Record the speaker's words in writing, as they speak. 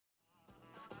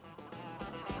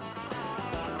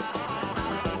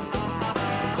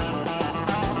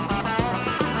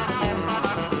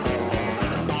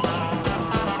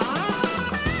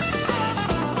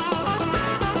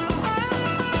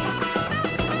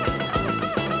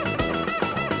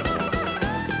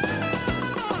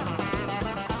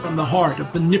from the heart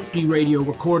of the Nifty Radio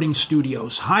recording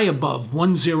studios, high above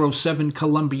 107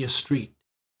 Columbia Street,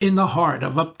 in the heart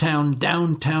of uptown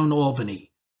downtown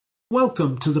Albany.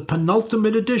 Welcome to the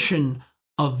penultimate edition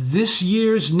of this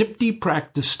year's Nifty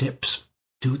Practice Tips.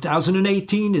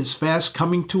 2018 is fast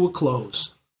coming to a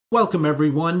close. Welcome,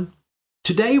 everyone.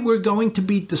 Today we're going to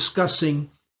be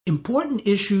discussing important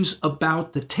issues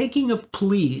about the taking of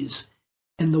pleas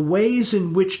and the ways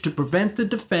in which to prevent the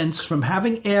defense from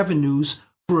having avenues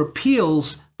for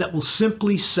appeals that will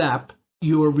simply sap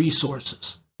your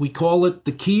resources. We call it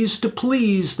the keys to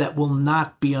pleas that will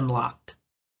not be unlocked.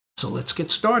 So let's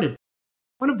get started.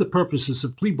 One of the purposes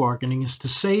of plea bargaining is to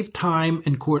save time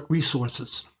and court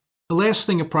resources. The last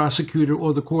thing a prosecutor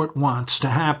or the court wants to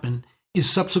happen is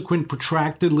subsequent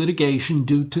protracted litigation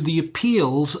due to the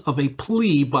appeals of a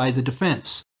plea by the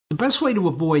defense. The best way to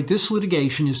avoid this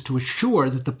litigation is to assure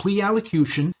that the plea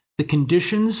allocution, the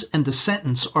conditions, and the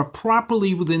sentence are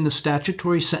properly within the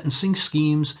statutory sentencing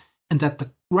schemes and that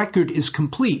the record is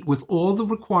complete with all the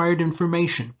required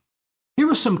information. Here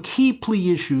are some key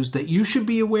plea issues that you should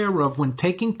be aware of when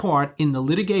taking part in the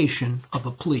litigation of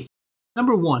a plea.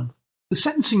 Number one, the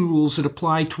sentencing rules that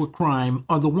apply to a crime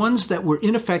are the ones that were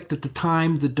in effect at the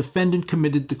time the defendant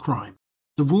committed the crime.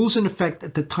 The rules in effect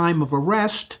at the time of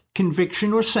arrest,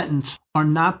 conviction, or sentence are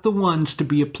not the ones to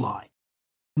be applied.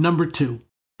 Number two,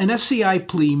 an SCI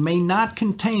plea may not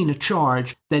contain a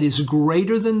charge that is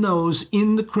greater than those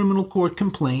in the criminal court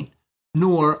complaint,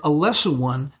 nor a lesser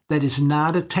one that is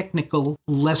not a technical,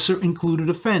 lesser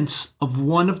included offense of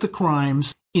one of the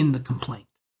crimes in the complaint.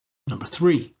 Number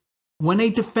three, when a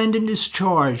defendant is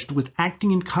charged with acting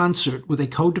in concert with a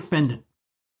co-defendant,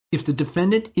 if the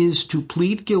defendant is to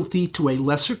plead guilty to a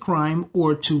lesser crime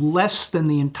or to less than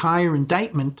the entire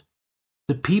indictment,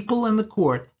 the people and the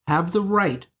court have the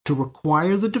right to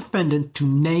require the defendant to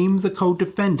name the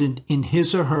co-defendant in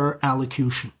his or her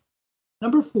allocution.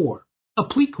 Number four, a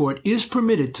plea court is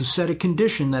permitted to set a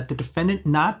condition that the defendant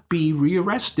not be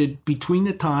rearrested between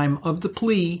the time of the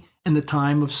plea and the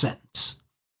time of sentence.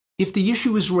 If the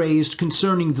issue is raised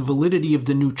concerning the validity of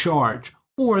the new charge,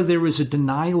 or there is a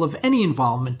denial of any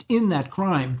involvement in that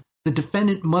crime, the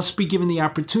defendant must be given the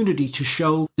opportunity to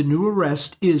show the new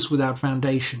arrest is without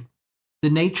foundation. The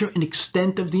nature and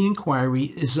extent of the inquiry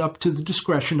is up to the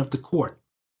discretion of the court.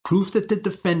 Proof that the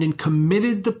defendant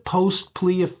committed the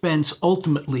post-plea offense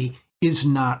ultimately is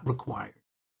not required.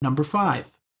 Number five,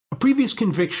 a previous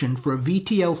conviction for a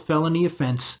VTL felony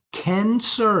offense can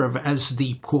serve as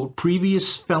the, quote,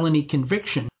 previous felony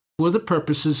conviction for the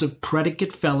purposes of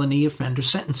predicate felony offender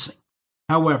sentencing.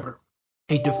 However,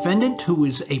 a defendant who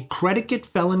is a predicate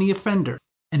felony offender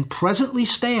and presently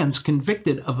stands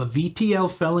convicted of a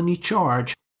VTL felony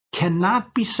charge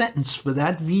cannot be sentenced for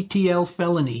that VTL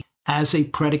felony as a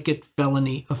predicate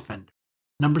felony offender.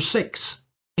 Number six,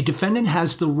 a defendant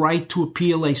has the right to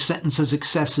appeal a sentence as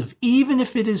excessive, even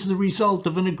if it is the result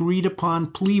of an agreed-upon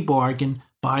plea bargain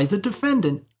by the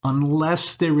defendant,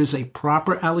 unless there is a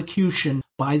proper allocution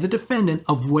by the defendant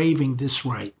of waiving this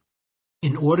right.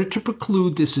 In order to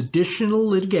preclude this additional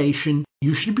litigation,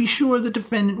 you should be sure the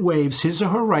defendant waives his or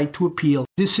her right to appeal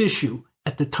this issue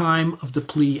at the time of the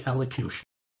plea allocution.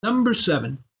 Number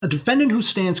seven, a defendant who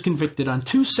stands convicted on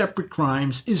two separate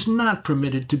crimes is not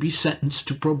permitted to be sentenced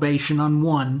to probation on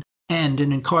one and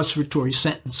an incarceratory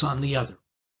sentence on the other.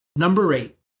 Number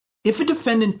eight, if a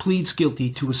defendant pleads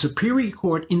guilty to a Superior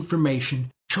Court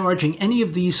information charging any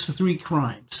of these three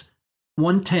crimes,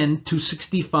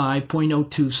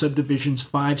 110-265.02 subdivisions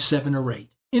 5, 7, or 8,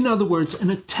 in other words,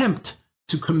 an attempt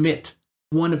to commit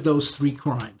one of those three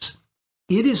crimes,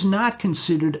 it is not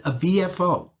considered a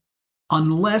VFO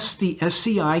unless the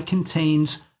SCI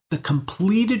contains the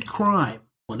completed crime,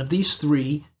 one of these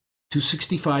three,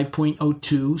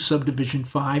 265.02 subdivision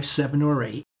 5, 7, or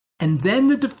 8, and then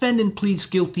the defendant pleads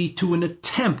guilty to an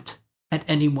attempt at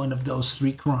any one of those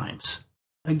three crimes.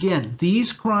 Again,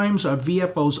 these crimes are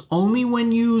VFOs only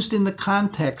when used in the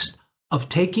context of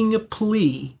taking a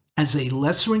plea as a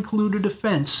lesser included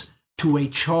offense to a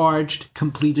charged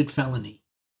completed felony.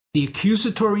 The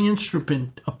accusatory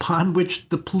instrument upon which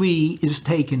the plea is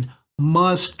taken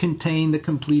must contain the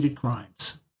completed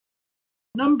crimes.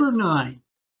 Number 9.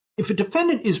 If a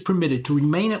defendant is permitted to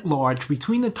remain at large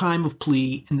between the time of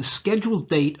plea and the scheduled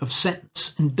date of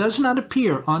sentence and does not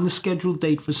appear on the scheduled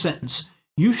date for sentence,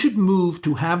 you should move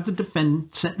to have the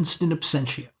defendant sentenced in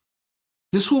absentia.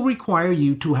 This will require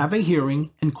you to have a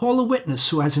hearing and call a witness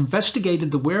who has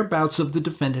investigated the whereabouts of the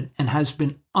defendant and has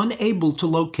been unable to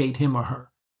locate him or her.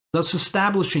 Thus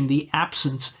establishing the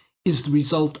absence is the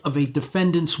result of a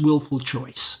defendant's willful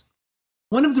choice.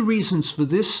 One of the reasons for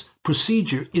this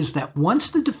procedure is that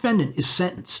once the defendant is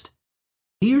sentenced,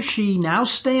 he or she now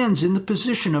stands in the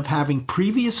position of having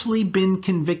previously been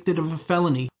convicted of a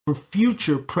felony for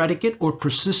future predicate or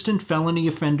persistent felony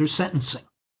offender sentencing.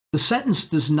 The sentence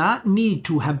does not need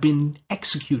to have been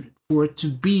executed for it to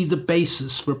be the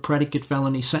basis for predicate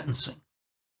felony sentencing.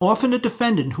 Often a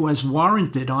defendant who has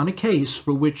warranted on a case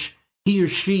for which he or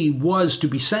she was to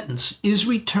be sentenced is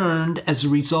returned as a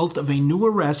result of a new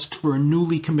arrest for a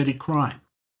newly committed crime.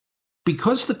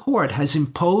 Because the court has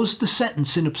imposed the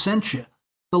sentence in absentia,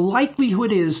 the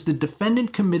likelihood is the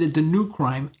defendant committed the new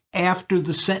crime after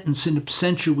the sentence in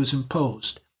absentia was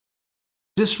imposed.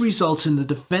 This results in the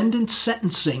defendant's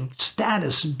sentencing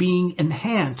status being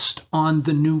enhanced on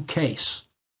the new case.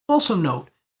 Also note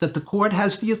that the court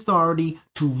has the authority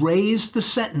to raise the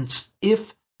sentence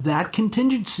if that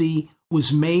contingency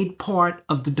was made part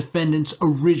of the defendant's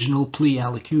original plea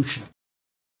allocution.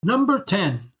 Number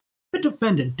 10. The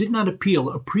defendant did not appeal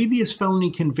a previous felony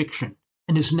conviction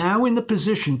and is now in the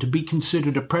position to be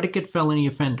considered a predicate felony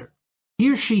offender.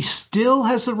 He or she still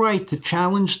has the right to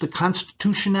challenge the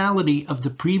constitutionality of the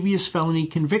previous felony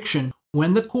conviction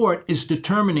when the court is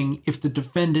determining if the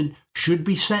defendant should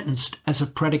be sentenced as a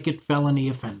predicate felony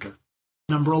offender.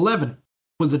 Number 11.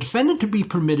 For the defendant to be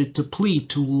permitted to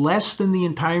plead to less than the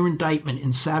entire indictment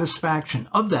in satisfaction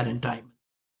of that indictment,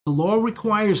 the law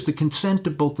requires the consent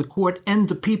of both the court and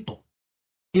the people.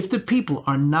 If the people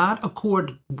are not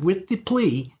accorded with the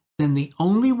plea, then the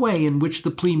only way in which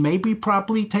the plea may be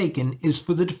properly taken is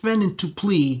for the defendant to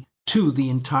plead to the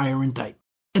entire indictment.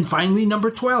 And finally, number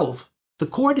 12. The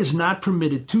court is not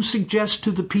permitted to suggest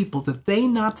to the people that they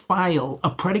not file a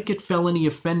predicate felony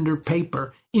offender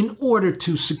paper in order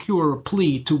to secure a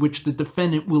plea to which the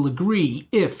defendant will agree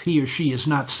if he or she is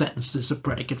not sentenced as a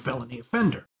predicate felony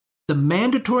offender. The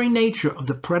mandatory nature of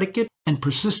the predicate and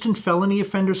persistent felony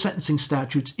offender sentencing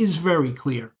statutes is very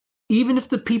clear. Even if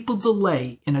the people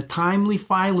delay in a timely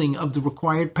filing of the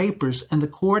required papers and the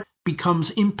court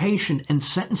becomes impatient and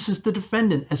sentences the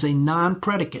defendant as a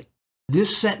non-predicate,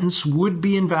 this sentence would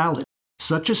be invalid.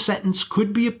 Such a sentence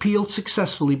could be appealed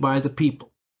successfully by the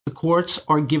people. The courts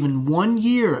are given 1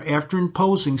 year after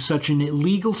imposing such an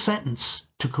illegal sentence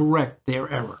to correct their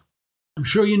error. I'm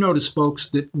sure you noticed, folks,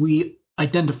 that we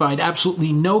identified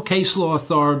absolutely no case law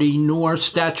authority nor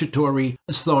statutory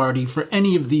authority for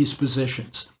any of these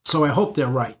positions. So I hope they're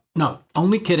right. No,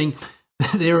 only kidding.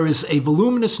 There is a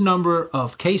voluminous number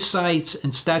of case sites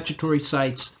and statutory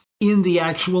sites in the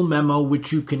actual memo,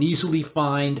 which you can easily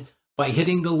find by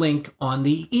hitting the link on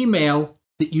the email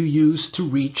that you use to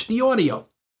reach the audio.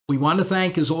 We want to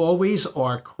thank, as always,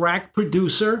 our crack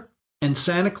producer and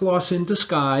Santa Claus in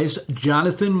disguise,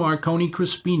 Jonathan Marconi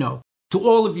Crispino. To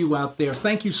all of you out there,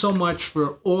 thank you so much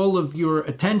for all of your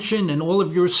attention and all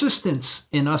of your assistance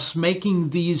in us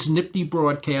making these nifty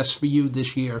broadcasts for you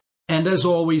this year. And as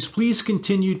always, please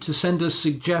continue to send us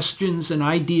suggestions and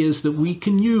ideas that we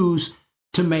can use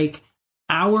to make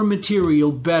our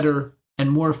material better and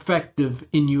more effective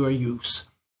in your use.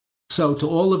 So to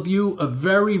all of you, a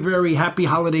very, very happy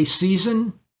holiday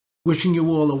season. Wishing you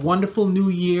all a wonderful new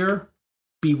year.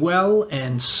 Be well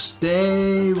and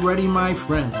stay ready, my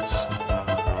friends.